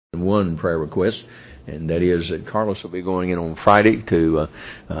One prayer request, and that is that Carlos will be going in on Friday to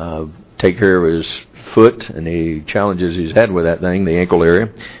take care of his foot and the challenges he's had with that thing, the ankle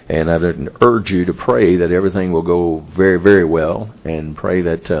area. And I would urge you to pray that everything will go very, very well, and pray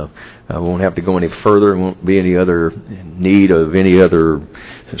that I won't have to go any further, and won't be any other need of any other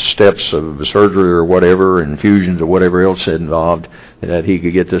steps of surgery or whatever, infusions or whatever else involved, that he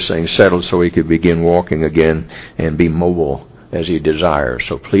could get this thing settled so he could begin walking again and be mobile as he desires.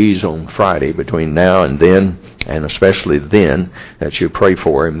 So please, on Friday, between now and then, and especially then, that you pray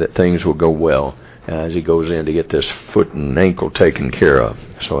for him that things will go well as he goes in to get this foot and ankle taken care of.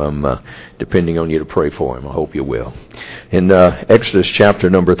 So I'm depending on you to pray for him. I hope you will. In Exodus chapter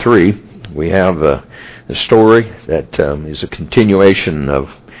number 3, we have a story that is a continuation of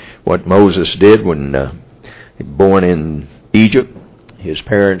what Moses did when born in Egypt. His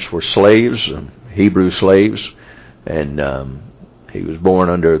parents were slaves, Hebrew slaves, and he was born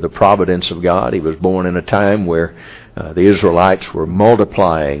under the providence of God. He was born in a time where the Israelites were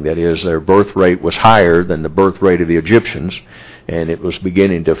multiplying. That is, their birth rate was higher than the birth rate of the Egyptians, and it was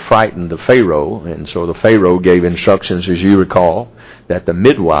beginning to frighten the Pharaoh. And so the Pharaoh gave instructions, as you recall, that the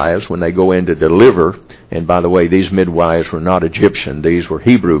midwives, when they go in to deliver, and by the way, these midwives were not Egyptian, these were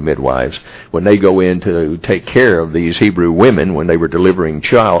Hebrew midwives, when they go in to take care of these Hebrew women, when they were delivering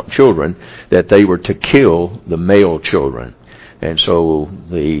children, that they were to kill the male children. And so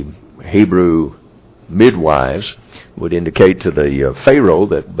the Hebrew midwives would indicate to the Pharaoh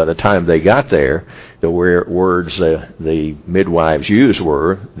that by the time they got there, the words the midwives used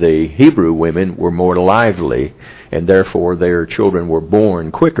were, the Hebrew women were more lively, and therefore their children were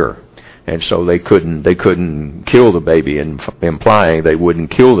born quicker. And so they couldn't kill the baby, implying they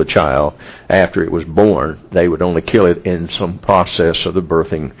wouldn't kill the child after it was born. They would only kill it in some process of the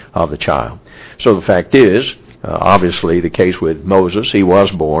birthing of the child. So the fact is, obviously the case with Moses, he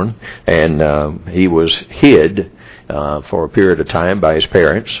was born, and he was hid for a period of time by his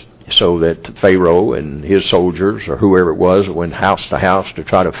parents, so that Pharaoh and his soldiers, or whoever it was, went house to house to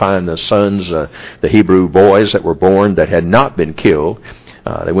try to find the sons, the Hebrew boys that were born that had not been killed.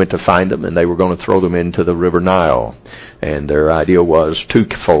 They went to find them, and they were going to throw them into the river Nile. And their idea was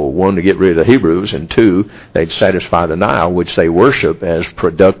twofold. One, to get rid of the Hebrews, and two, they'd satisfy the Nile, which they worship as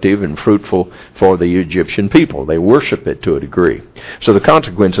productive and fruitful for the Egyptian people. They worship it to a degree. So the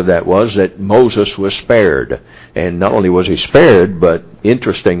consequence of that was that Moses was spared. And not only was he spared, but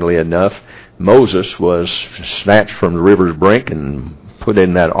interestingly enough, Moses was snatched from the river's brink and put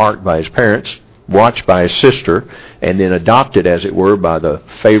in that ark by his parents, watched by his sister, and then adopted, as it were, by the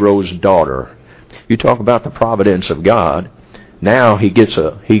Pharaoh's daughter. You talk about the providence of God. Now he gets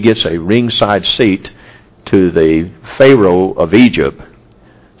a ringside seat to the Pharaoh of Egypt,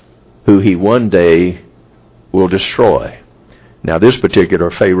 who he one day will destroy. Now this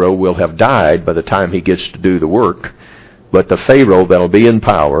particular Pharaoh will have died by the time he gets to do the work, but the Pharaoh that'll be in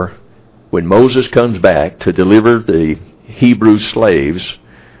power when Moses comes back to deliver the Hebrew slaves,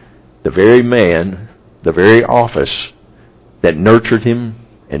 the very man, the very office that nurtured him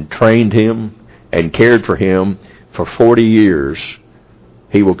and trained him and cared for him for 40 years,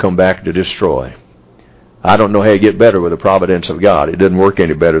 he will come back to destroy. I don't know how you get better with the providence of God. It doesn't work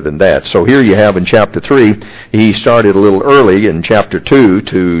any better than that. So here you have in chapter 3, he started a little early in chapter 2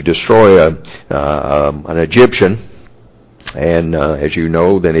 to destroy an Egyptian. And as you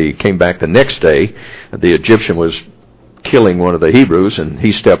know, then he came back the next day. The Egyptian was killing one of the Hebrews, and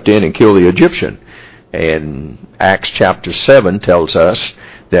he stepped in and killed the Egyptian. And Acts chapter 7 tells us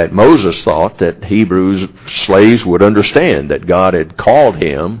that Moses thought that Hebrews slaves would understand that God had called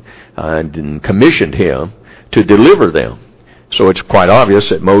him and commissioned him to deliver them. So it's quite obvious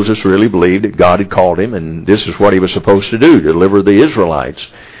that Moses really believed that God had called him, and this is what he was supposed to do, deliver the Israelites.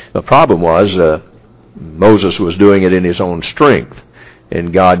 The problem was Moses was doing it in his own strength.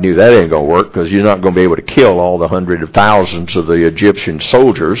 And God knew that ain't going to work, because you're not going to be able to kill all the hundreds of thousands of the Egyptian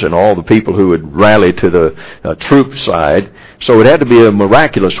soldiers and all the people who would rally to the troop side. So it had to be a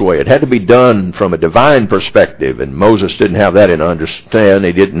miraculous way. It had to be done from a divine perspective. And Moses didn't have that in understand.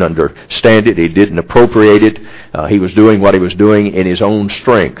 He didn't understand it. He didn't appropriate it. He was doing what he was doing in his own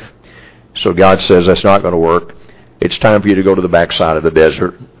strength. So God says, that's not going to work. It's time for you to go to the backside of the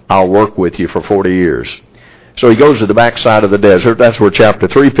desert. I'll work with you for 40 years. So he goes to the backside of the desert. That's where chapter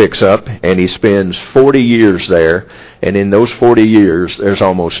 3 picks up, and he spends 40 years there. And in those 40 years, there's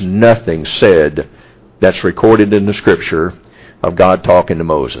almost nothing said that's recorded in the Scripture of God talking to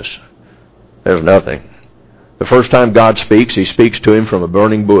Moses. There's nothing. The first time God speaks, he speaks to him from a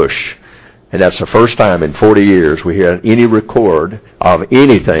burning bush. And that's the first time in 40 years we hear any record of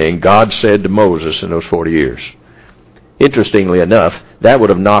anything God said to Moses in those 40 years. interestingly enough, that would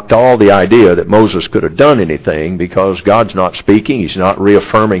have knocked all the idea that Moses could have done anything, because God's not speaking. He's not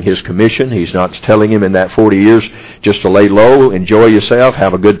reaffirming his commission. He's not telling him in that 40 years just to lay low, enjoy yourself,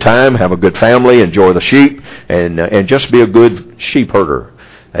 have a good time, have a good family, enjoy the sheep, and just be a good sheep herder.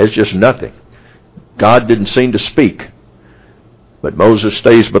 There's just nothing. God didn't seem to speak. But Moses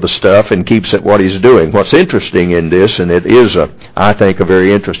stays by the stuff and keeps at what he's doing. What's interesting in this, and it is, I think, a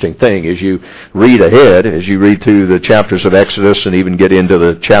very interesting thing, as you read ahead, as you read through the chapters of Exodus and even get into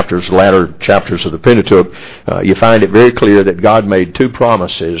the latter chapters of the Pentateuch, you find it very clear that God made two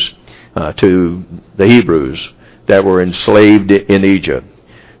promises to the Hebrews that were enslaved in Egypt.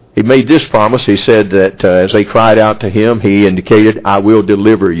 He made this promise. He said that as they cried out to him, he indicated, I will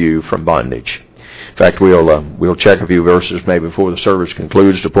deliver you from bondage. In fact, we'll check a few verses maybe before the service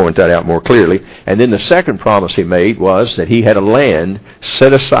concludes to point that out more clearly. And then the second promise he made was that he had a land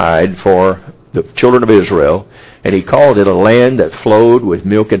set aside for the children of Israel, and he called it a land that flowed with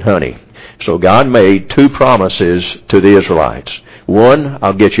milk and honey. So God made two promises to the Israelites. One,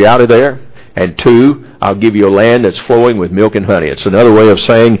 I'll get you out of there. And two, I'll give you a land that's flowing with milk and honey. It's another way of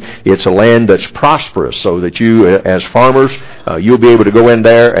saying it's a land that's prosperous, so that you, as farmers, you'll be able to go in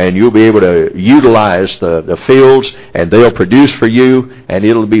there and you'll be able to utilize the fields, and they'll produce for you, and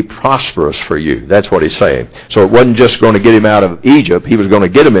it'll be prosperous for you. That's what he's saying. So it wasn't just going to get him out of Egypt. He was going to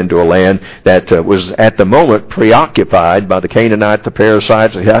get him into a land that was at the moment preoccupied by the Canaanites, the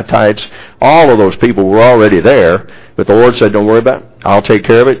Perizzites, the Hittites. All of those people were already there. But the Lord said, don't worry about it. I'll take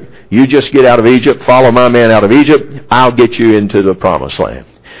care of it. You just get out of Egypt, follow my man out of Egypt, I'll get you into the promised land.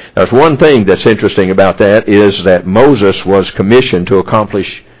 There's one thing that's interesting about that, is that Moses was commissioned to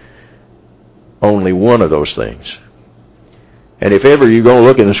accomplish only one of those things. And if ever you're going to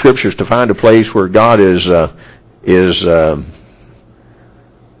look in the Scriptures to find a place where God is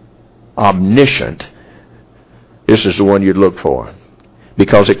omniscient, this is the one you'd look for,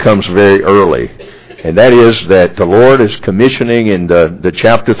 because it comes very early. And that is that the Lord is commissioning in the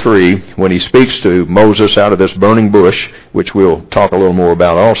chapter 3, when he speaks to Moses out of this burning bush, which we'll talk a little more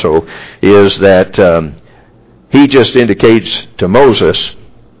about also, is that he just indicates to Moses,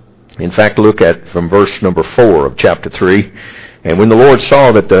 in fact, look at from verse number 4 of chapter 3, and when the Lord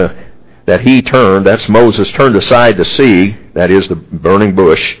saw that he turned, that's Moses, turned aside to see, that is the burning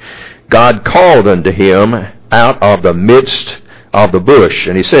bush, God called unto him out of the midst of the bush,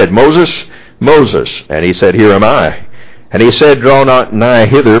 and he said, Moses, Moses. And he said, Here am I. And he said, Draw not nigh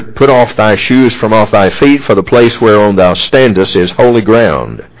hither, put off thy shoes from off thy feet, for the place whereon thou standest is holy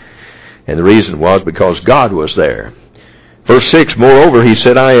ground. And the reason was because God was there. Verse 6, Moreover, he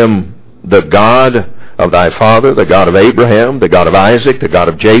said, I am the God of thy father, the God of Abraham, the God of Isaac, the God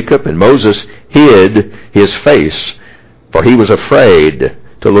of Jacob. And Moses hid his face, for he was afraid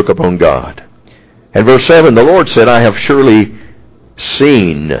to look upon God. And verse 7, The Lord said, I have surely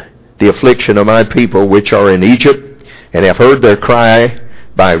seen the affliction of my people which are in Egypt, and have heard their cry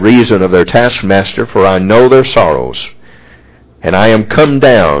by reason of their taskmaster, for I know their sorrows. And I am come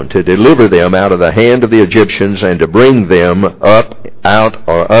down to deliver them out of the hand of the Egyptians, and to bring them up out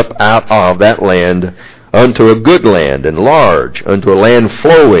of that land unto a good land, and large, unto a land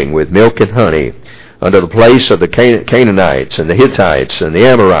flowing with milk and honey, unto the place of the Canaanites, and the Hittites, and the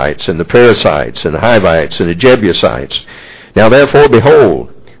Amorites, and the Perizzites, and the Hivites, and the Jebusites. Now therefore, behold,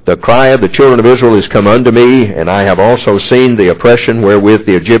 the cry of the children of Israel is come unto me, and I have also seen the oppression wherewith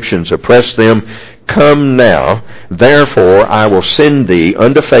the Egyptians oppress them. Come now, therefore I will send thee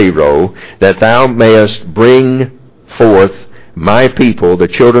unto Pharaoh, that thou mayest bring forth my people, the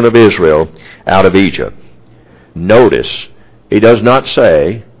children of Israel, out of Egypt. Notice, he does not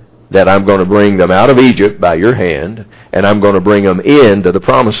say that I'm going to bring them out of Egypt by your hand, and I'm going to bring them into the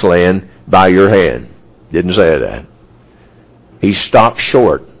promised land by your hand. Didn't say that. He stopped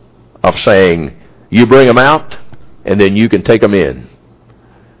short of saying, you bring them out, and then you can take them in.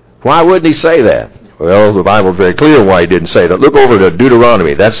 Why wouldn't he say that? Well, the Bible's very clear why he didn't say that. Look over to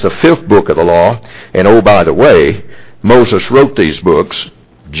Deuteronomy. That's the 5th book of the law. And oh, by the way, Moses wrote these books,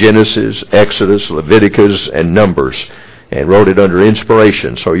 Genesis, Exodus, Leviticus, and Numbers, and wrote it under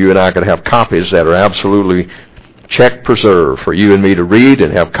inspiration. So you and I can have copies that are absolutely check preserved for you and me to read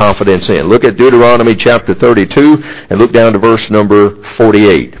and have confidence in. Look at Deuteronomy chapter 32 and look down to verse number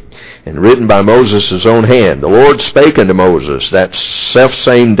 48. And written by Moses' own hand, the Lord spake unto Moses that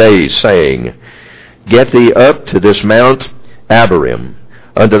selfsame day, saying, Get thee up to this Mount Abarim,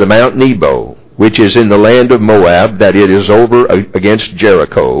 unto the Mount Nebo, which is in the land of Moab, that it is over against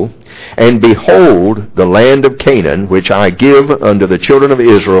Jericho, and behold the land of Canaan, which I give unto the children of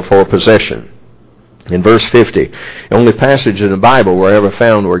Israel for possession. In verse 50, the only passage in the Bible where I ever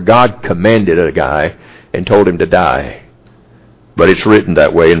found where God commanded a guy and told him to die. but it's written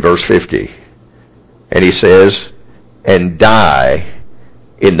that way in verse 50. And he says, and die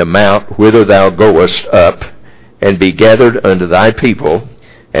in the mount whither thou goest up, and be gathered unto thy people,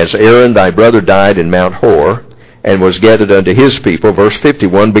 as Aaron thy brother died in Mount Hor, and was gathered unto his people. Verse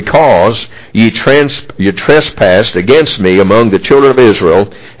 51, because ye trespassed against me among the children of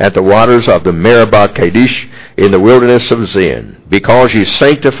Israel at the waters of the Meribah Kadesh in the wilderness of Zin. Because ye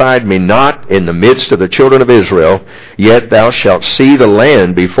sanctified me not in the midst of the children of Israel, yet thou shalt see the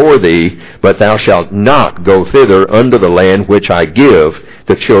land before thee, but thou shalt not go thither unto the land which I give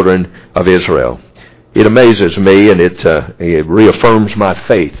the children of Israel. It amazes me, and it reaffirms my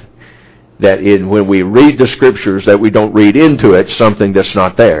faith, that when we read the Scriptures, that we don't read into it something that's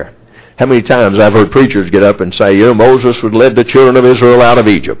not there. How many times I've heard preachers get up and say, Moses would led the children of Israel out of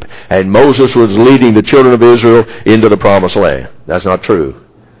Egypt, and Moses was leading the children of Israel into the promised land. That's not true.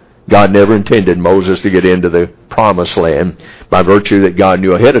 God never intended Moses to get into the promised land by virtue that God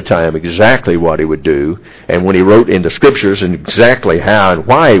knew ahead of time exactly what he would do. And when he wrote in the Scriptures and exactly how and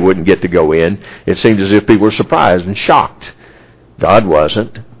why he wouldn't get to go in, it seemed as if people were surprised and shocked. God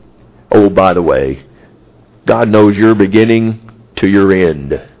wasn't. Oh, by the way, God knows your beginning to your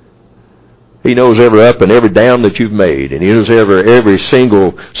end. He knows every up and every down that you've made, and he knows every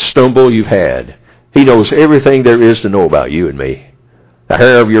single stumble you've had. He knows everything there is to know about you and me. The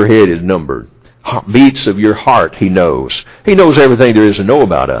hair of your head is numbered. Beats of your heart he knows. He knows everything there is to know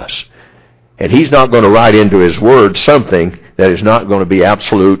about us. And he's not going to write into his word something that is not going to be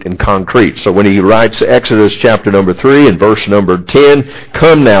absolute and concrete. So when he writes Exodus chapter number 3 and verse number 10,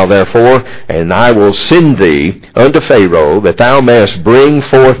 come now therefore, and I will send thee unto Pharaoh, that thou mayest bring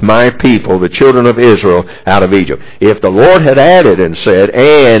forth my people, the children of Israel, out of Egypt. If the Lord had added and said,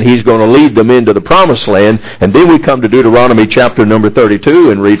 and he's going to lead them into the promised land, and then we come to Deuteronomy chapter number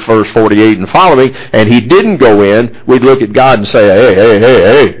 32 and read verse 48 and following, and he didn't go in, we'd look at God and say,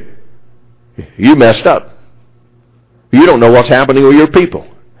 hey, you messed up. You don't know what's happening with your people.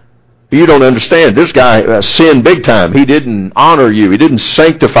 You don't understand. This guy sinned big time. He didn't honor you. He didn't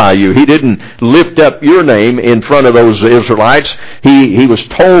sanctify you. He didn't lift up your name in front of those Israelites. He was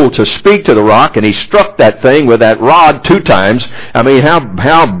told to speak to the rock, and he struck that thing with that rod 2 times. I mean,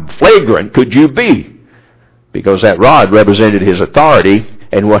 how flagrant could you be? Because that rod represented his authority,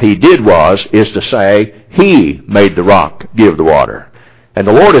 and what he did is to say, he made the rock give the water. And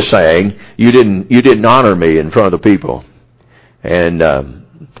the Lord is saying, you didn't honor me in front of the people. And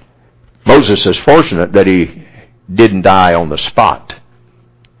Moses is fortunate that he didn't die on the spot.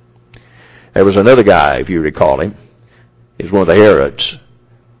 There was another guy, if you recall him. He's one of the Herods.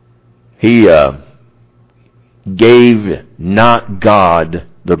 He gave not God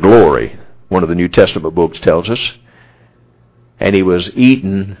the glory, one of the New Testament books tells us. And he was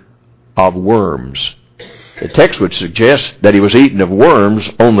eaten of worms. The text would suggest that he was eaten of worms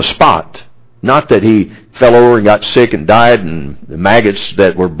on the spot. Not that he fell over and got sick and died, and the maggots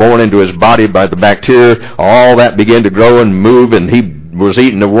that were born into his body by the bacteria, all that began to grow and move, and he was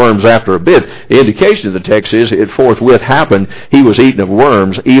eaten of worms after a bit. The indication of the text is it forthwith happened. He was eaten of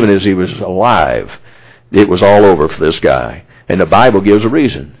worms even as he was alive. It was all over for this guy. And the Bible gives a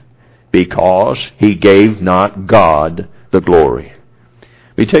reason. Because he gave not God the glory.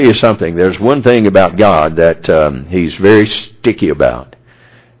 Let me tell you something. There's one thing about God that he's very sticky about.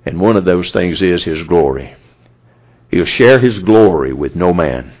 And one of those things is his glory. He'll share his glory with no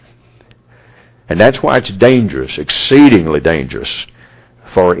man. And that's why it's dangerous, exceedingly dangerous,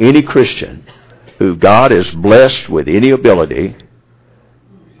 for any Christian who God has blessed with any ability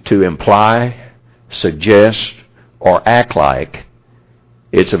to imply, suggest, or act like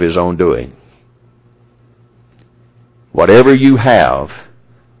it's of his own doing. Whatever you have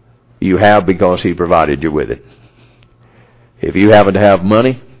because he provided you with it. If you happen to have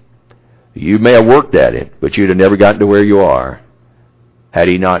money, you may have worked at it, but you'd have never gotten to where you are had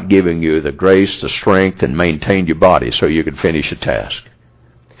he not given you the grace, the strength, and maintained your body so you could finish a task.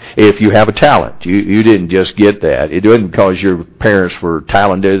 If you have a talent, you didn't just get that. It wasn't because your parents were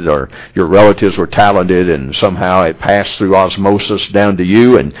talented or your relatives were talented and somehow it passed through osmosis down to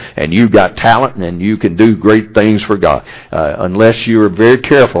you and you got talent and you can do great things for God. Unless you are very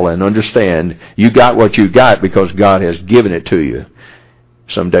careful and understand you got what you got because God has given it to you.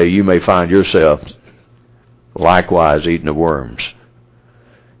 Someday you may find yourself likewise eating of worms.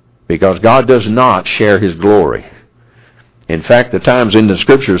 Because God does not share his glory. In fact, the times in the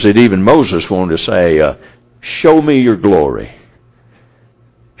Scriptures that even Moses wanted to say, show me your glory.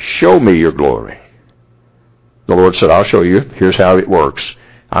 Show me your glory. The Lord said, I'll show you. Here's how it works.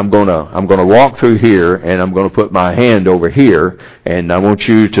 I'm gonna walk through here, and I'm gonna put my hand over here, and I want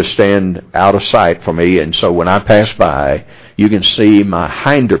you to stand out of sight for me, and so when I pass by, you can see my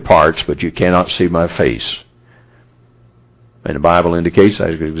hinder parts, but you cannot see my face. And the Bible indicates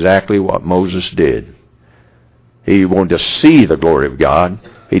that's exactly what Moses did. He wanted to see the glory of God.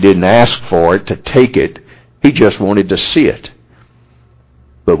 He didn't ask for it, to take it. He just wanted to see it.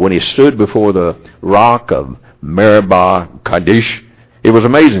 But when he stood before the rock of Meribah Kadesh, it was an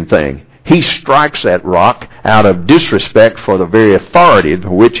amazing thing. He strikes that rock out of disrespect for the very authority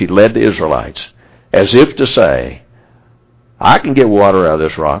for which he led the Israelites, as if to say, I can get water out of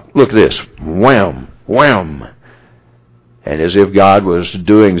this rock. Look at this. Wham! Wham! And as if God was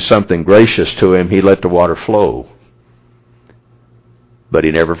doing something gracious to him, he let the water flow. But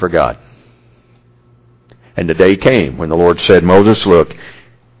he never forgot. And the day came when the Lord said, Moses, look,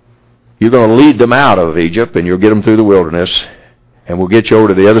 you're going to lead them out of Egypt, and you'll get them through the wilderness, and we'll get you over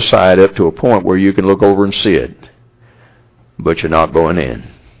to the other side up to a point where you can look over and see it. But you're not going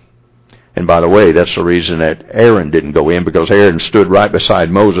in. And by the way, that's the reason that Aaron didn't go in, because Aaron stood right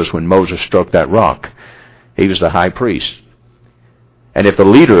beside Moses when Moses struck that rock. He was the high priest. And if the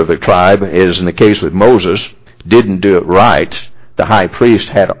leader of the tribe, as in the case with Moses, didn't do it right, the high priest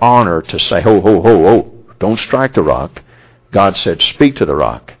had honor to say, ho, ho, ho, ho, don't strike the rock. God said, speak to the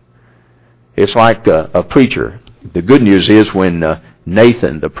rock. It's like a preacher. The good news is when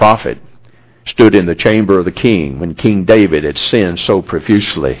Nathan, the prophet, stood in the chamber of the king, when King David had sinned so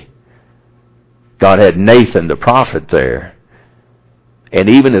profusely, God had Nathan, the prophet, there. And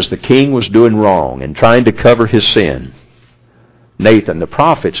even as the king was doing wrong and trying to cover his sin, Nathan, the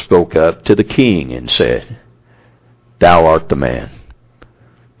prophet, spoke up to the king and said, thou art the man.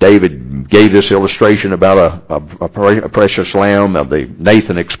 David gave this illustration about a precious lamb.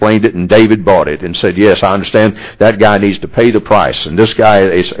 Nathan explained it, and David bought it and said, yes, I understand that guy needs to pay the price. And this guy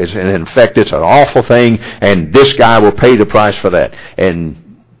is in fact, it's an awful thing, and this guy will pay the price for that.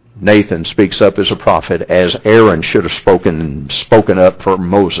 And Nathan speaks up as a prophet, as Aaron should have spoken up for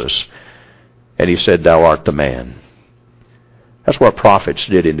Moses. And he said, thou art the man. That's what prophets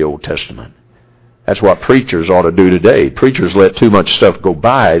did in the Old Testament. That's what preachers ought to do today. Preachers let too much stuff go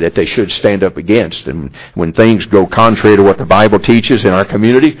by that they should stand up against. And when things go contrary to what the Bible teaches in our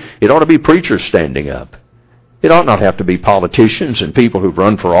community, it ought to be preachers standing up. It ought not have to be politicians and people who've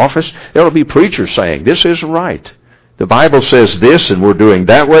run for office. It ought to be preachers saying, this isn't right. The Bible says this, and we're doing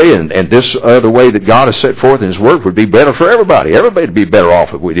that way, and this other way that God has set forth in His Word would be better for everybody. Everybody would be better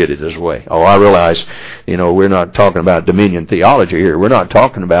off if we did it this way. Oh, I realize, we're not talking about dominion theology here. We're not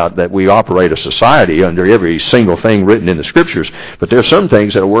talking about that we operate a society under every single thing written in the Scriptures. But there are some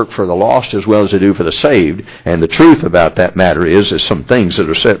things that will work for the lost as well as they do for the saved. And the truth about that matter is some things that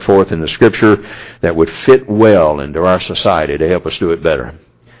are set forth in the Scripture that would fit well into our society to help us do it better.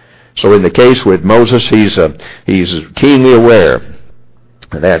 So in the case with Moses, he's keenly aware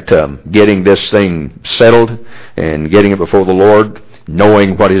that getting this thing settled and getting it before the Lord,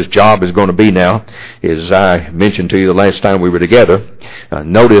 knowing what his job is going to be now, as I mentioned to you the last time we were together.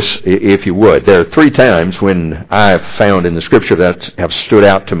 Notice, if you would, there are 3 times when I've found in the Scripture that have stood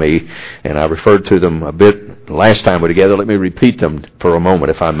out to me, and I referred to them a bit last time we were together. Let me repeat them for a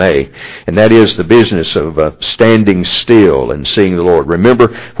moment, if I may. And that is the business of standing still and seeing the Lord. Remember,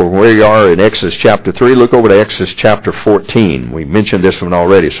 from where you are in Exodus chapter 3, look over to Exodus chapter 14. We mentioned this one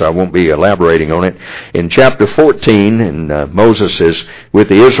already, so I won't be elaborating on it. In chapter 14, and Moses is with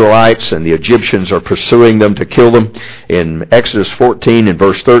the Israelites, and the Egyptians are pursuing them to kill them. In Exodus 14, in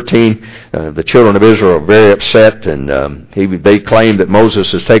verse 13, the children of Israel are very upset, and they claim that Moses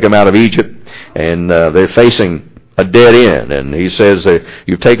has taken them out of Egypt, and they're facing a dead end. And he says that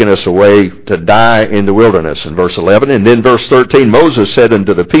you've taken us away to die in the wilderness, in verse 11. And then verse 13, Moses said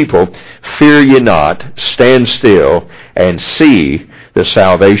unto the people, fear ye not, stand still, and see the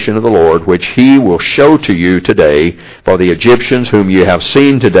salvation of the Lord, which he will show to you today. For the Egyptians whom ye have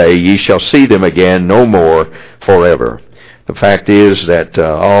seen today, ye shall see them again no more forever. The fact is that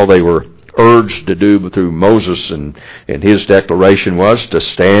all they were urged to do through Moses and his declaration was to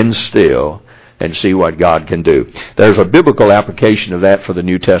stand still and see what God can do. There's a biblical application of that for the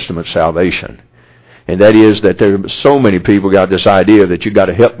New Testament salvation. And that is that there are so many people got this idea that you've got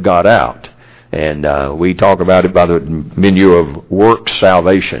to help God out. And we talk about it by the menu of works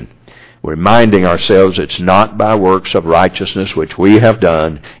salvation. Reminding ourselves it's not by works of righteousness which we have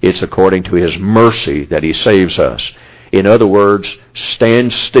done. It's according to His mercy that He saves us. In other words,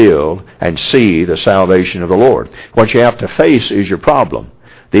 stand still and see the salvation of the Lord. What you have to face is your problem.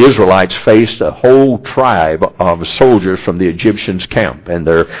 The Israelites faced a whole tribe of soldiers from the Egyptians' camp and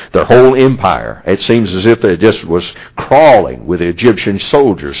their whole empire. It seems as if they just was crawling with the Egyptian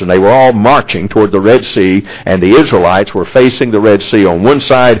soldiers, and they were all marching toward the Red Sea, and the Israelites were facing the Red Sea on one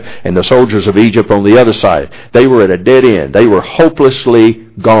side and the soldiers of Egypt on the other side. They were at a dead end. They were hopelessly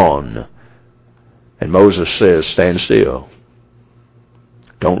gone. And Moses says, stand still.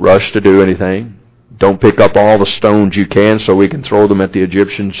 Don't rush to do anything. Don't pick up all the stones you can so we can throw them at the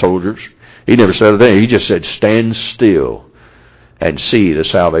Egyptian soldiers. He never said a thing. He just said, stand still and see the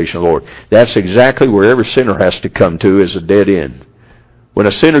salvation of the Lord. That's exactly where every sinner has to come to, is a dead end. When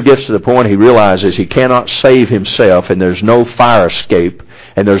a sinner gets to the point he realizes he cannot save himself, and there's no fire escape,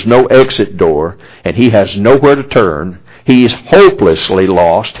 and there's no exit door, and he has nowhere to turn, he's hopelessly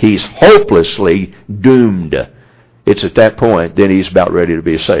lost. He's hopelessly doomed. It's at that point then he's about ready to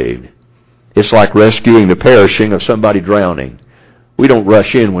be saved. It's like rescuing the perishing of somebody drowning. We don't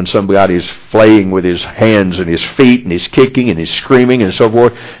rush in when somebody's flaying with his hands and his feet, and he's kicking and he's screaming and so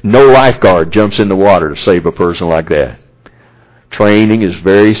forth. No lifeguard jumps in the water to save a person like that. Training is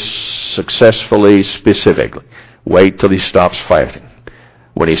very successfully specific. Wait till he stops fighting.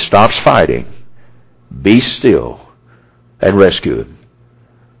 When he stops fighting, be still and rescue him.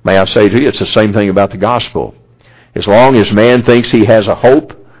 May I say to you, it's the same thing about the gospel. As long as man thinks he has a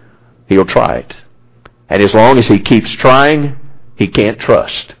hope, he'll try it. And as long as he keeps trying, he can't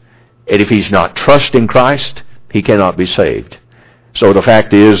trust. And if he's not trusting Christ, he cannot be saved. So the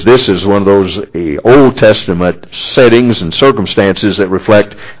fact is, this is one of those Old Testament settings and circumstances that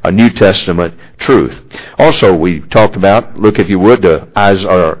reflect a New Testament truth. Also, we talked about, look if you would,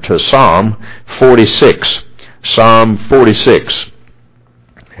 to Psalm 46. Psalm 46.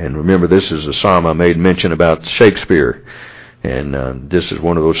 And remember, this is a psalm I made mention about Shakespeare. And this is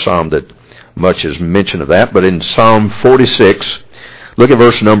one of those psalms that much is mentioned of that. But in Psalm 46, look at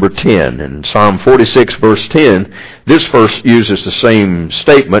verse number 10. In Psalm 46, verse 10, this verse uses the same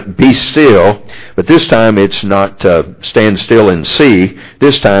statement, be still. But this time it's not stand still and see.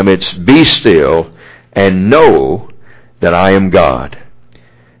 This time it's be still and know that I am God.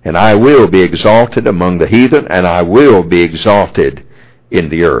 And I will be exalted among the heathen, and I will be exalted in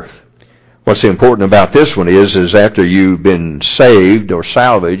the earth. What's important about this one is after you've been saved or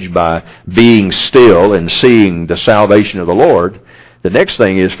salvaged by being still and seeing the salvation of the Lord, the next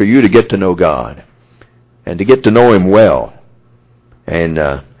thing is for you to get to know God and to get to know Him well. And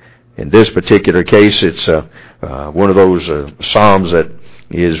in this particular case, it's one of those psalms that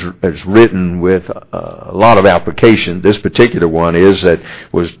is written with a lot of application. This particular one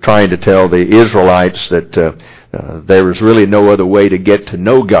was trying to tell the Israelites that there was really no other way to get to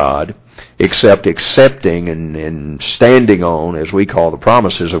know God except accepting and standing on, as we call the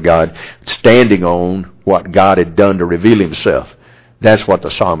promises of God, standing on what God had done to reveal Himself. That's what the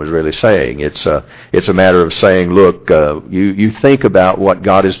psalm is really saying. It's a matter of saying, look, you think about what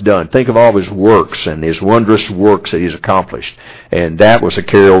God has done. Think of all His works and His wondrous works that He's accomplished. And that was a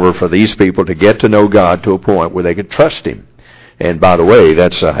carryover for these people to get to know God to a point where they could trust Him. And by the way,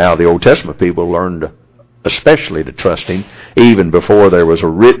 that's how the Old Testament people learned especially to trust Him. Even before there was a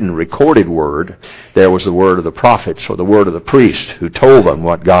written, recorded word, there was the word of the prophets or the word of the priest who told them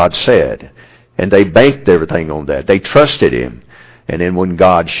what God said. And they banked everything on that. They trusted Him. And then when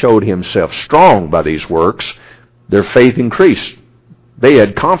God showed Himself strong by these works, their faith increased. They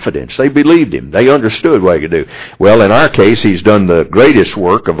had confidence. They believed Him. They understood what He could do. Well, in our case, He's done the greatest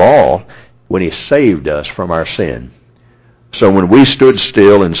work of all when He saved us from our sin. So when we stood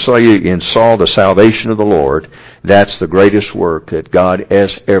still and saw the salvation of the Lord, that's the greatest work that God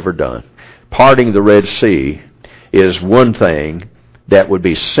has ever done. Parting the Red Sea is one thing that would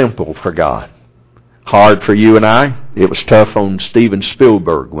be simple for God. Hard for you and I. It was tough on Steven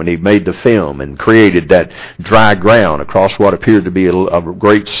Spielberg when he made the film and created that dry ground across what appeared to be a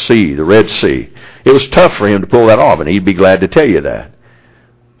great sea, the Red Sea. It was tough for him to pull that off, and he'd be glad to tell you that.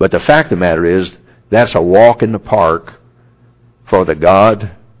 But the fact of the matter is, that's a walk in the park for the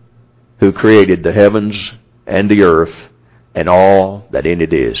God who created the heavens and the earth and all that in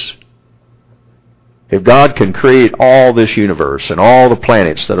it is. If God can create all this universe and all the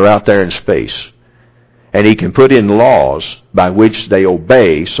planets that are out there in space, and He can put in laws by which they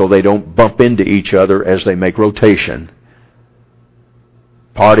obey so they don't bump into each other as they make rotation,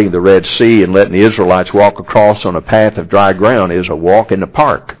 parting the Red Sea and letting the Israelites walk across on a path of dry ground is a walk in the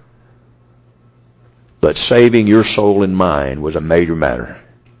park. But saving your soul and mine was a major matter.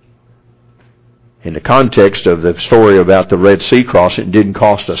 In the context of the story about the Red Sea crossing, it didn't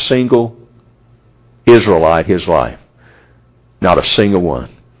cost a single Israelite his life. Not a single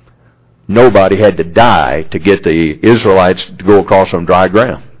one. Nobody had to die to get the Israelites to go across on dry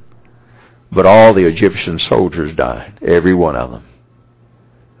ground. But all the Egyptian soldiers died, every one of them.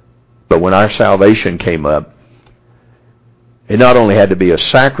 But when our salvation came up, it not only had to be a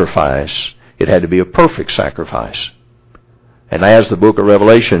sacrifice, it had to be a perfect sacrifice. And as the book of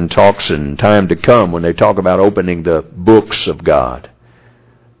Revelation talks in time to come, when they talk about opening the books of God,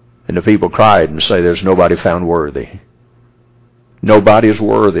 and the people cried and say, there's nobody found worthy. Nobody is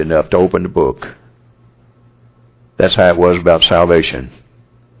worthy enough to open the book. That's how it was about salvation.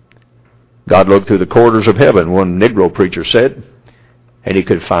 God looked through the quarters of heaven, one Negro preacher said, and he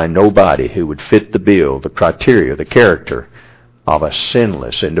could find nobody who would fit the bill, the criteria, the character of a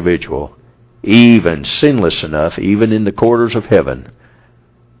sinless individual, even sinless enough, even in the quarters of heaven.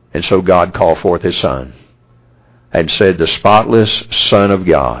 And so God called forth His Son and said, the spotless Son of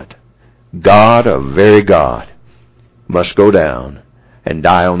God, God of very God, must go down and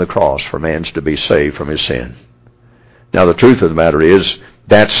die on the cross for man's to be saved from his sin. Now the truth of the matter is,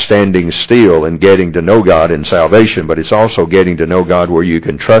 that's standing still and getting to know God in salvation, but it's also getting to know God where you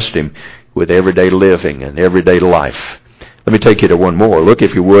can trust Him with everyday living and everyday life. Let me take you to one more. Look,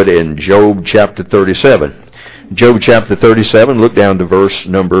 if you would, in Job chapter 37. Job chapter 37, look down to verse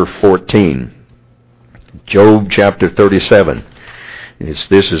number 14. Job chapter 37.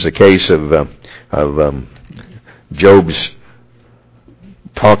 This is a case of Job's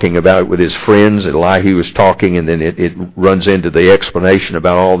talking about it with his friends, and lie he was talking, and then it runs into the explanation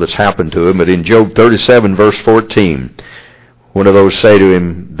about all that's happened to him. But in Job 37, verse 14, one of those say to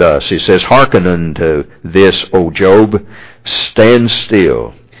him thus, he says, hearken unto this, O Job, stand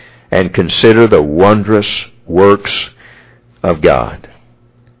still, and consider the wondrous works of God.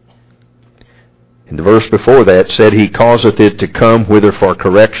 In the verse before that said, He causeth it to come whether for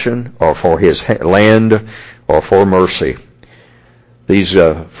correction, or for His land, or for mercy. These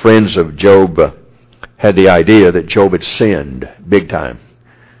friends of Job had the idea that Job had sinned big time.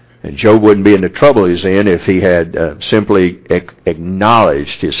 And Job wouldn't be in the trouble he's in if he had simply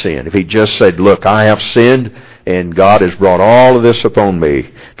acknowledged his sin. If he just said, look, I have sinned, and God has brought all of this upon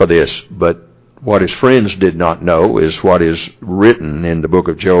me for this. But what his friends did not know is what is written in the book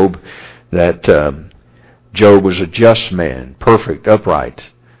of Job, that Job was a just man, perfect,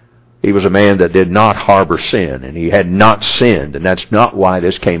 upright. He was a man that did not harbor sin, and he had not sinned, and that's not why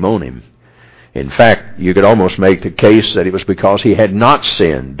this came on him. In fact, you could almost make the case that it was because he had not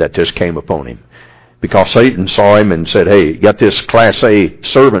sinned that this came upon him. Because Satan saw him and said, hey, you got this Class A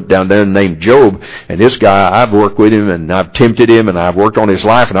servant down there named Job, and this guy, I've worked with him, and I've tempted him, and I've worked on his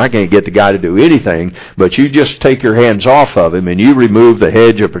life, and I can't get the guy to do anything, but you just take your hands off of him, and you remove the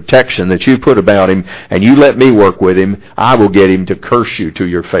hedge of protection that you put about him, and you let me work with him, I will get him to curse you to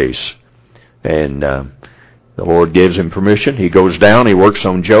your face. And the Lord gives him permission. He goes down, he works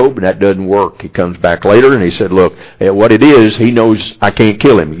on Job, and that doesn't work. He comes back later, and he said, look, what it is, he knows I can't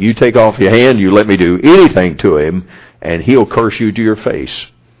kill him. You take off your hand, you let me do anything to him, and he'll curse you to your face.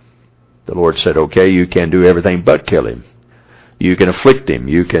 The Lord said, okay, you can do everything but kill him. You can afflict him.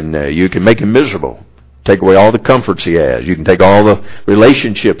 You can make him miserable. Take away all the comforts he has. You can take all the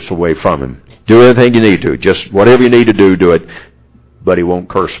relationships away from him. Do everything you need to. Just whatever you need to do, do it. But he won't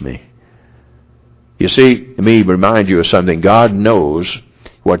curse me. You see, let me remind you of something. God knows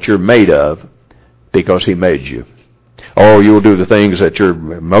what you're made of because He made you. Or you'll do the things that your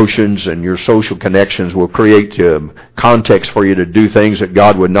emotions and your social connections will create context for you to do things that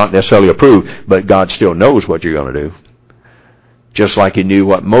God would not necessarily approve, but God still knows what you're going to do. Just like He knew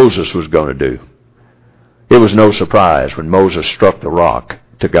what Moses was going to do. It was no surprise when Moses struck the rock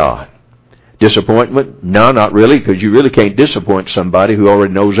to God. Disappointment? No, not really, because you really can't disappoint somebody who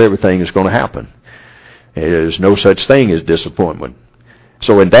already knows everything is going to happen. There's no such thing as disappointment.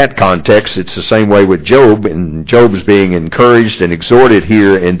 So in that context, it's the same way with Job, and Job is being encouraged and exhorted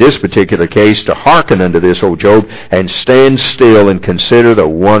here in this particular case to hearken unto this, O Job, and stand still and consider the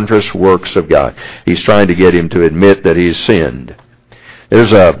wondrous works of God. He's trying to get him to admit that he's sinned.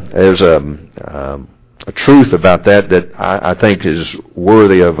 There's a truth about that I think is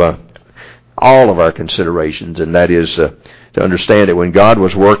worthy of all of our considerations, and that is to understand that when God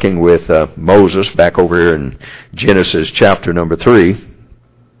was working with Moses back over here in Genesis chapter number 3,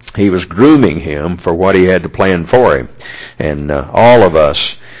 He was grooming him for what He had to plan for him. And all of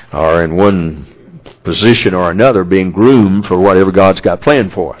us are in one position or another being groomed for whatever God's got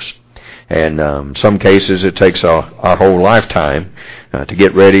planned for us. And in some cases it takes our whole lifetime to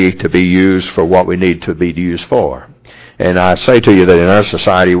get ready to be used for what we need to be used for. And I say to you that in our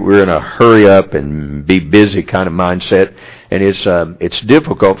society, we're in a hurry up and be busy kind of mindset, and it's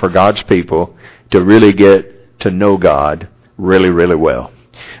difficult for God's people to really get to know God really, really well.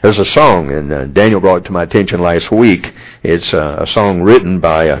 There's a song, and Daniel brought it to my attention last week. It's a song written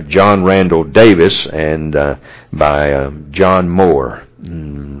by John Randall Davis and by John Moore.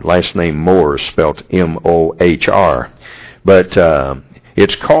 Last name Moore is spelled M-O-H-R. But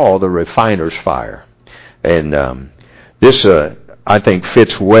it's called The Refiner's Fire. And this, I think,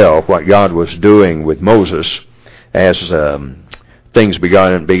 fits well what God was doing with Moses as things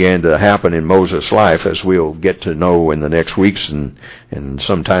began to happen in Moses' life, as we'll get to know in the next weeks and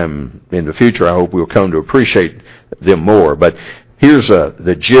sometime in the future. I hope we'll come to appreciate them more. But here's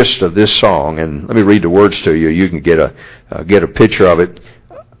the gist of this song, and let me read the words to you. You can get a picture of it.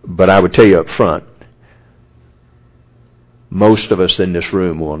 But I would tell you up front, most of us in this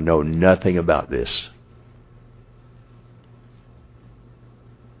room will know nothing about this.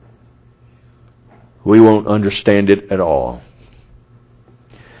 We won't understand it at all.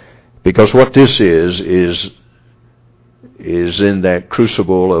 Because what this is in that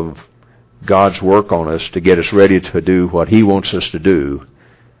crucible of God's work on us to get us ready to do what He wants us to do.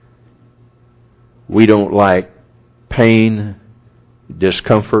 We don't like pain,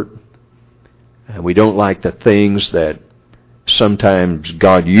 discomfort, and we don't like the things that sometimes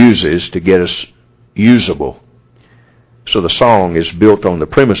God uses to get us usable. So the song is built on the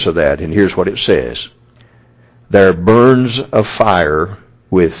premise of that, and here's what it says. There burns a fire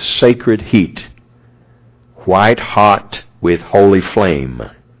with sacred heat, white hot with holy flame,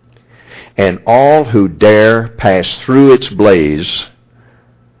 and all who dare pass through its blaze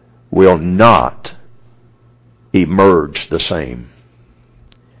will not emerge the same.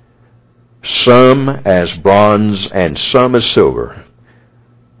 Some as bronze and some as silver,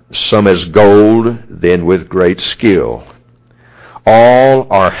 some as gold, then with great skill. All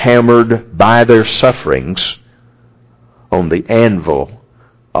are hammered by their sufferings on the anvil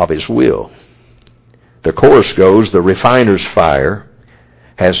of His will. The chorus goes, the refiner's fire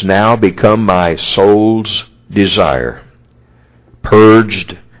has now become my soul's desire,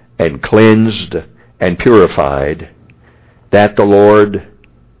 purged and cleansed and purified, that the Lord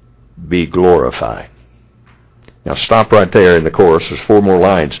be glorified. Now stop right there in the chorus. There's 4 more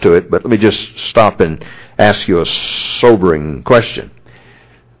lines to it, but let me just stop and ask you a sobering question.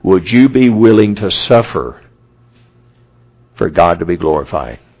 Would you be willing to suffer for God to be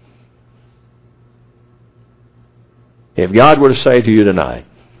glorified? If God were to say to you tonight,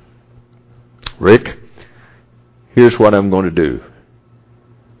 Rick, here's what I'm going to do.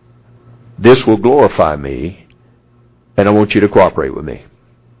 This will glorify me, and I want you to cooperate with me.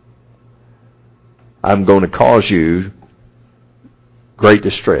 I'm going to cause you great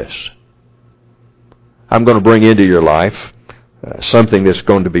distress. I'm going to bring into your life something that's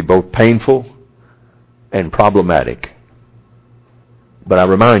going to be both painful and problematic. But I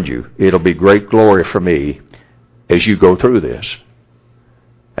remind you, it'll be great glory for me as you go through this.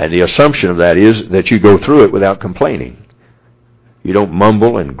 And the assumption of that is that you go through it without complaining. You don't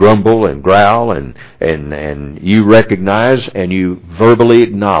mumble and grumble and growl, and you recognize and you verbally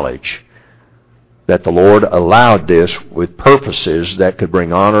acknowledge that the Lord allowed this with purposes that could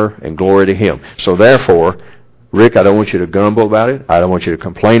bring honor and glory to Him. So therefore, Rick, I don't want you to grumble about it. I don't want you to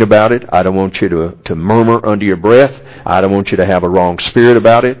complain about it. I don't want you to murmur under your breath. I don't want you to have a wrong spirit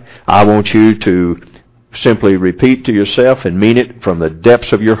about it. I want you to simply repeat to yourself and mean it from the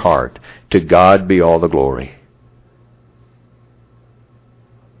depths of your heart. To God be all the glory.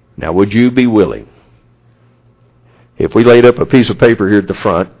 Now, would you be willing, if we laid up a piece of paper here at the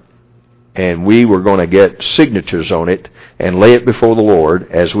front, and we were going to get signatures on it and lay it before the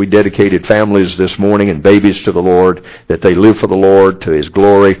Lord as we dedicated families this morning and babies to the Lord, that they live for the Lord to His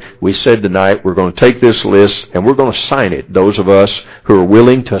glory. We said tonight we're going to take this list and we're going to sign it, those of us who are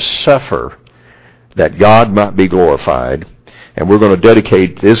willing to suffer that God might be glorified. And we're going to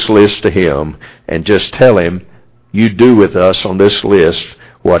dedicate this list to Him and just tell Him, you do with us on this list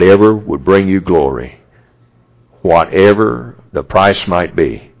whatever would bring you glory, whatever the price might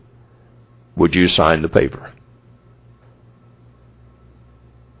be. Would you sign the paper?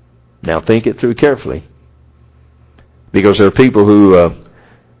 Now think it through carefully. Because there are people who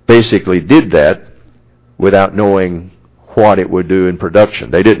basically did that without knowing what it would do in production.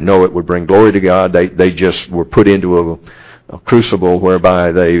 They didn't know it would bring glory to God. They just were put into a crucible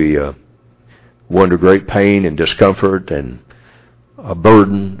whereby they were under great pain and discomfort and a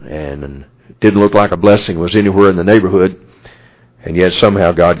burden, and it didn't look like a blessing was anywhere in the neighborhood. And yet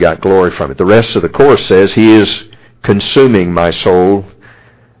somehow God got glory from it. The rest of the chorus says, He is consuming my soul,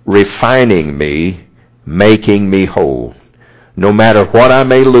 refining me, making me whole. No matter what I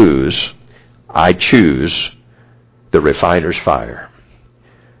may lose, I choose the refiner's fire.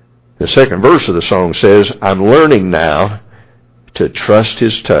 The second verse of the song says, I'm learning now to trust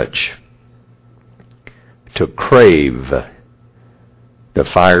His touch, to crave the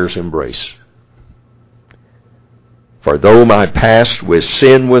fire's embrace. For though my past with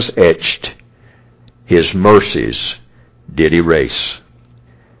sin was etched, His mercies did erase.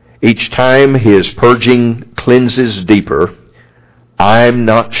 Each time His purging cleanses deeper, I'm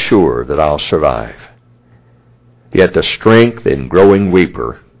not sure that I'll survive. Yet the strength in growing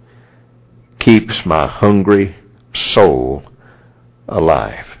weeper keeps my hungry soul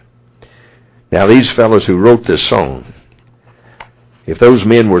alive. Now these fellows who wrote this song, if those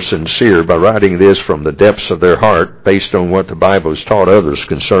men were sincere by writing this from the depths of their heart, based on what the Bible has taught others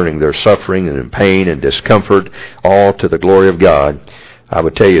concerning their suffering and pain and discomfort, all to the glory of God, I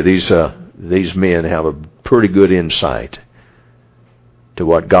would tell you these men have a pretty good insight to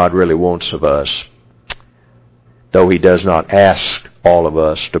what God really wants of us, though He does not ask all of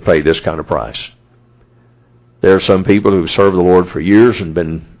us to pay this kind of price. There are some people who've served the Lord for years and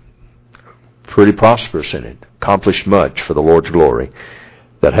been pretty prosperous in it, accomplished much for the Lord's glory,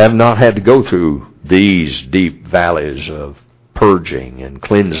 that have not had to go through these deep valleys of purging and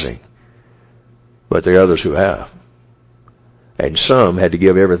cleansing. But there are others who have. And some had to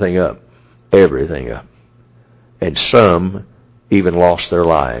give everything up. And some even lost their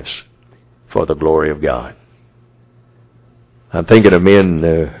lives for the glory of God. I'm thinking of men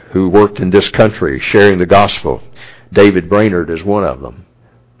who worked in this country sharing the gospel. David Brainerd is one of them.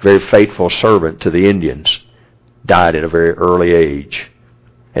 Very faithful servant to the Indians. Died at a very early age.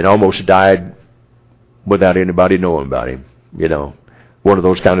 And almost died without anybody knowing about him. You know, one of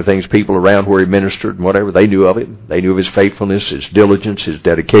those kind of things, people around where he ministered and whatever, they knew of it. They knew of his faithfulness, his diligence, his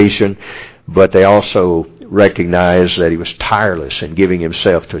dedication. But they also recognized that he was tireless in giving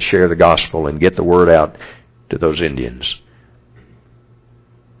himself to share the gospel and get the word out to those Indians.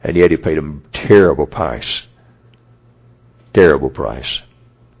 And yet He paid a terrible price. Terrible price.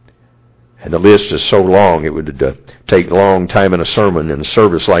 And the list is so long, it would take a long time in a sermon and a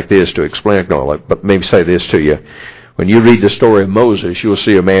service like this to explain all that. But maybe say this to you. When you read the story of Moses, you'll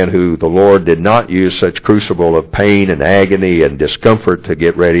see a man who the Lord did not use such crucible of pain and agony and discomfort to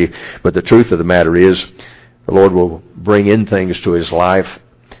get ready. But the truth of the matter is, the Lord will bring in things to his life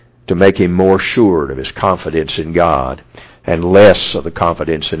to make him more sure of his confidence in God and less of the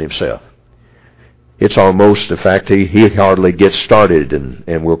confidence in himself. It's almost, in fact, he hardly gets started,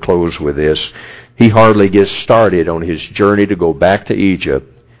 and we'll close with this. He hardly gets started on his journey to go back to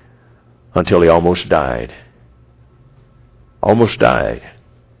Egypt until he almost died. Almost died.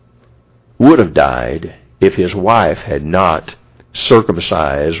 Would have died if his wife had not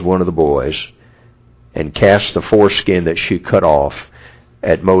circumcised one of the boys and cast the foreskin that she cut off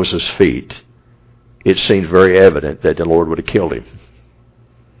at Moses' feet. It seems very evident that the Lord would have killed him.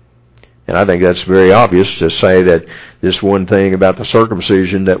 And I think that's very obvious to say that this one thing about the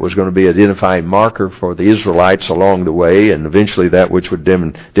circumcision that was going to be an identifying marker for the Israelites along the way, and eventually that which would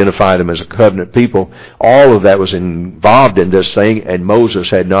identify them as a covenant people, all of that was involved in this thing, and Moses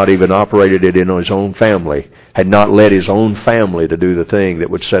had not even operated it in his own family, had not led his own family to do the thing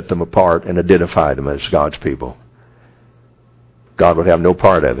that would set them apart and identify them as God's people. God would have no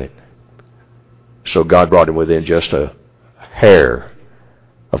part of it. So God brought him within just a hair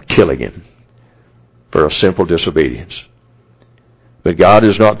of killing him for a simple disobedience. But God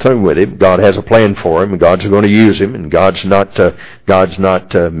is not through with him. God has a plan for him, and God's going to use him, and God's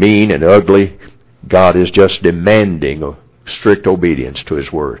not mean and ugly. God is just demanding a strict obedience to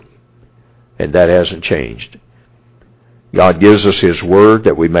his word. And that hasn't changed. God gives us his word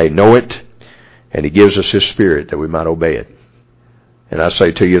that we may know it, and he gives us his spirit that we might obey it. And I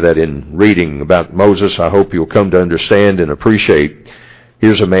say to you that in reading about Moses, I hope you'll come to understand and appreciate.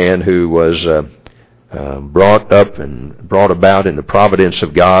 Here's a man who was brought up and brought about in the providence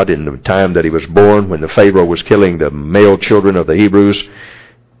of God in the time that he was born, when the Pharaoh was killing the male children of the Hebrews.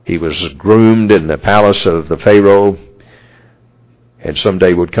 He was groomed in the palace of the Pharaoh, and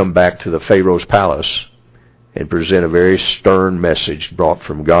someday would come back to the Pharaoh's palace and present a very stern message brought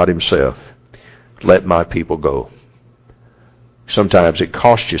from God himself. Let my people go. Sometimes it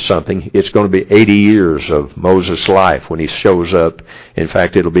costs you something. It's going to be 80 years of Moses' life when he shows up. In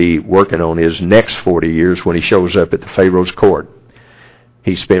fact, it'll be working on his next 40 years when he shows up at the Pharaoh's court.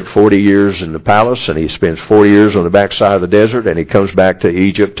 He spent 40 years in the palace, and he spends 40 years on the backside of the desert, and he comes back to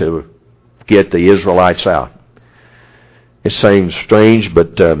Egypt to get the Israelites out. It seems strange,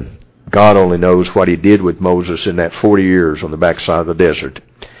 but God only knows what he did with Moses in that 40 years on the backside of the desert.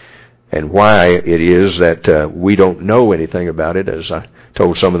 And why it is that we don't know anything about it, as I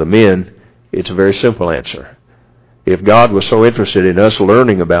told some of the men, it's a very simple answer. If God was so interested in us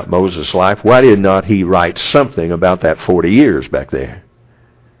learning about Moses' life, why did not he write something about that 40 years back there?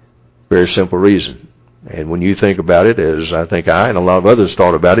 Very simple reason. And when you think about it, as I think I and a lot of others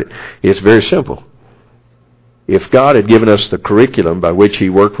thought about it, it's very simple. If God had given us the curriculum by which he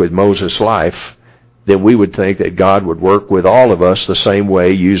worked with Moses' life, then we would think that God would work with all of us the same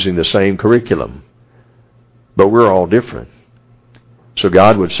way using the same curriculum. But we're all different. So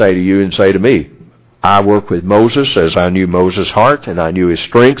God would say to you and say to me, I worked with Moses as I knew Moses' heart, and I knew his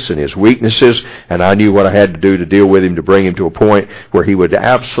strengths and his weaknesses, and I knew what I had to do to deal with him to bring him to a point where he would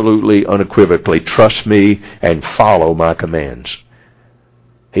absolutely, unequivocally trust me and follow my commands.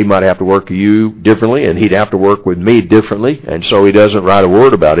 He might have to work with you differently, and he'd have to work with me differently, and so he doesn't write a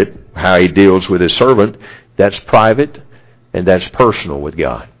word about it, how he deals with his servant. That's private, and that's personal with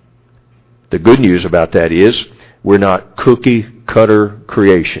God. The good news about that is we're not cookie-cutter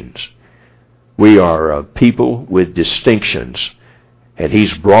creations. We are people with distinctions, and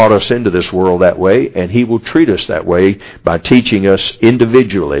he's brought us into this world that way, and he will treat us that way by teaching us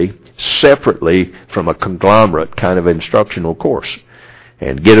individually, separately from a conglomerate kind of instructional course,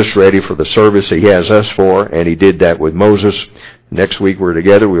 and get us ready for the service he has us for, and he did that with Moses. Next week we're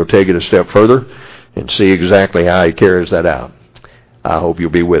together. We'll take it a step further and see exactly how he carries that out. I hope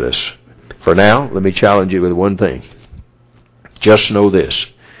you'll be with us. For now, let me challenge you with one thing. Just know this,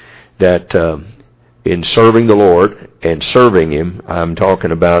 that in serving the Lord and serving him, I'm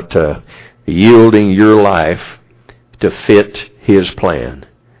talking about yielding your life to fit his plan.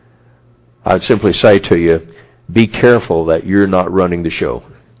 I'd simply say to you, be careful that you're not running the show.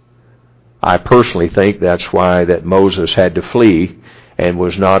 I personally think that's why that Moses had to flee and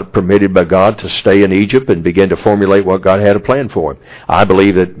was not permitted by God to stay in Egypt and begin to formulate what God had a plan for him. I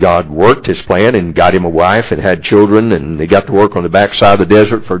believe that God worked his plan and got him a wife and had children, and he got to work on the backside of the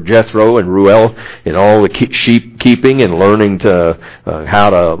desert for Jethro and Ruel in all the sheep keeping and learning to how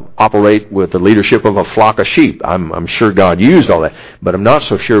to operate with the leadership of a flock of sheep. I'm sure God used all that, but I'm not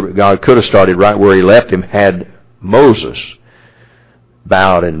so sure that God could have started right where he left him had Moses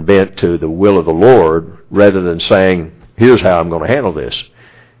bowed and bent to the will of the Lord rather than saying, here's how I'm going to handle this.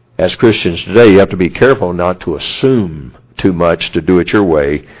 As Christians today, you have to be careful not to assume too much to do it your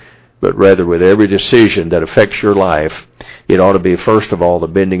way, but rather with every decision that affects your life, it ought to be first of all the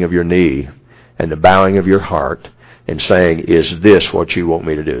bending of your knee and the bowing of your heart and saying, is this what you want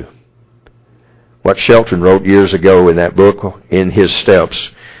me to do? What Shelton wrote years ago in that book, In His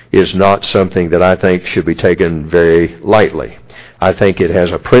Steps, is not something that I think should be taken very lightly. I think it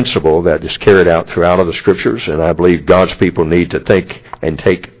has a principle that is carried out throughout of the Scriptures, and I believe God's people need to think and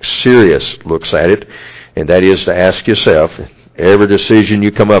take serious looks at it, and that is to ask yourself, every decision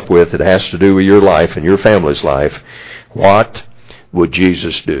you come up with that has to do with your life and your family's life, what would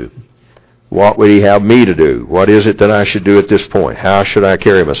Jesus do? What would he have me to do? What is it that I should do at this point? How should I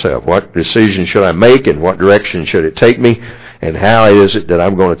carry myself? What decision should I make, and what direction should it take me? And how is it that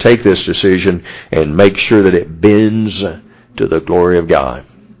I'm going to take this decision and make sure that it bends to the glory of God?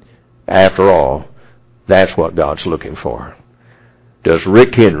 After all, that's what God's looking for. Does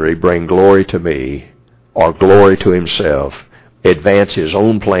Rick Henry bring glory to me or glory to himself, advance his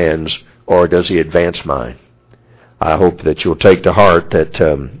own plans, or does he advance mine? I hope that you'll take to heart that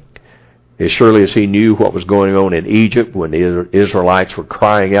as surely as he knew what was going on in Egypt when the Israelites were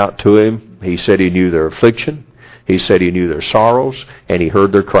crying out to him, he said he knew their affliction, he said he knew their sorrows, and he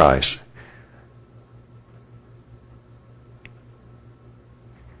heard their cries.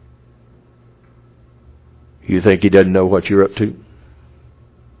 You think he doesn't know what you're up to?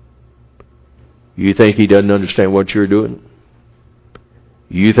 You think he doesn't understand what you're doing?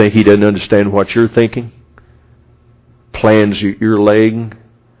 You think he doesn't understand what you're thinking? Plans you're laying?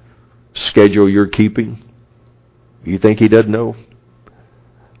 Schedule you're keeping? You think he doesn't know?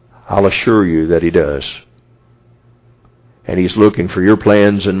 I'll assure you that he does. And he's looking for your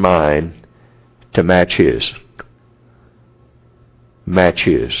plans and mine to match his. Match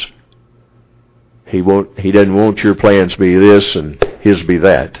his. He doesn't want your plans to be this and his be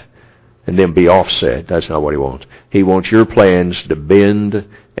that, and then be offset. That's not what he wants. He wants your plans to bend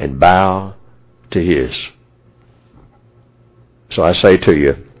and bow to his. So I say to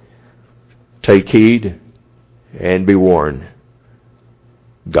you, take heed and be warned.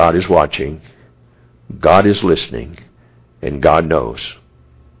 God is watching. God is listening. And God knows.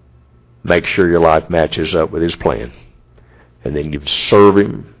 Make sure your life matches up with his plan. And then you serve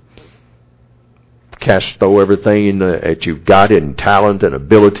him. Throw everything that you've got in talent and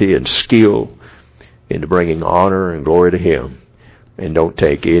ability and skill into bringing honor and glory to him. And don't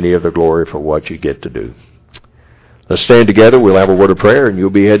take any of the glory for what you get to do. Let's stand together. We'll have a word of prayer and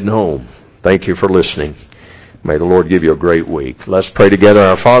you'll be heading home. Thank you for listening. May the Lord give you a great week. Let's pray together.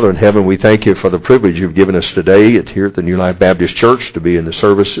 Our Father in heaven, we thank you for the privilege you've given us today here at the New Life Baptist Church to be in the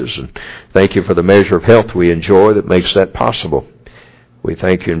services. And thank you for the measure of health we enjoy that makes that possible. We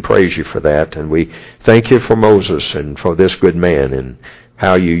thank you and praise you for that. And we thank you for Moses and for this good man and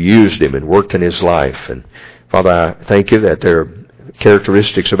how you used him and worked in his life. And Father, I thank you that there are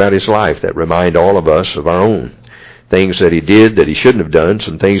characteristics about his life that remind all of us of our own. Things that he did that he shouldn't have done,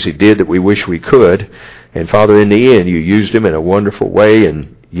 some things he did that we wish we could. And Father, in the end, you used him in a wonderful way,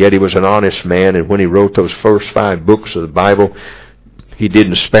 and yet he was an honest man. And when he wrote those first 5 books of the Bible, he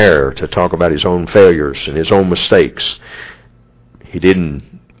didn't spare to talk about his own failures and his own mistakes. He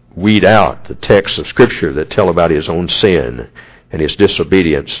didn't weed out the texts of Scripture that tell about his own sin and his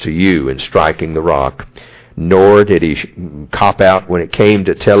disobedience to you in striking the rock. Nor did he cop out when it came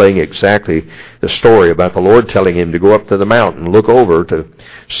to telling exactly the story about the Lord telling him to go up to the mountain, look over to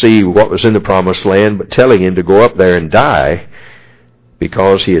see what was in the promised land, but telling him to go up there and die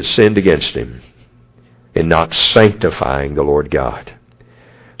because he had sinned against him in not sanctifying the Lord God.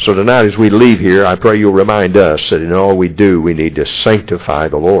 So tonight as we leave here, I pray you'll remind us that in all we do, we need to sanctify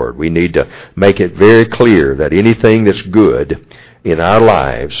the Lord. We need to make it very clear that anything that's good in our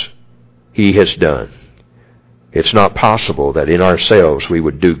lives, he has done. It's not possible that in ourselves we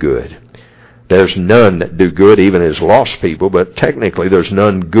would do good. There's none that do good even as lost people, but technically there's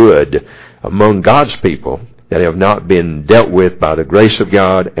none good among God's people that have not been dealt with by the grace of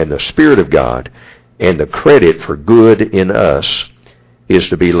God and the Spirit of God, and the credit for good in us is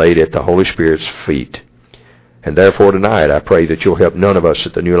to be laid at the Holy Spirit's feet. And therefore tonight I pray that you'll help none of us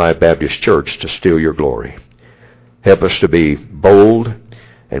at the New Life Baptist Church to steal your glory. Help us to be bold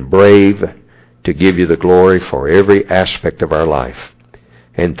and brave to give you the glory for every aspect of our life.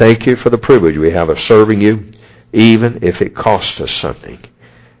 And thank you for the privilege we have of serving you, even if it costs us something.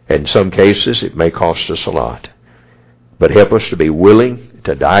 In some cases, it may cost us a lot. But help us to be willing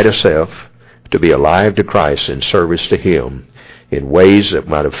to die to self, to be alive to Christ in service to Him in ways that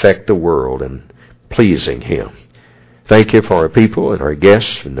might affect the world and pleasing Him. Thank you for our people and our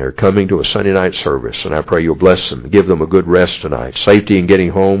guests, and they're coming to a Sunday night service. And I pray you'll bless them, give them a good rest tonight. Safety in getting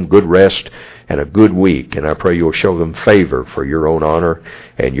home, good rest, and a good week. And I pray you'll show them favor for your own honor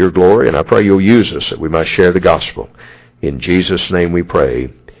and your glory. And I pray you'll use us that we might share the gospel. In Jesus' name we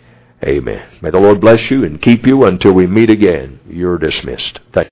pray. Amen. May the Lord bless you and keep you until we meet again. You're dismissed. Thank you.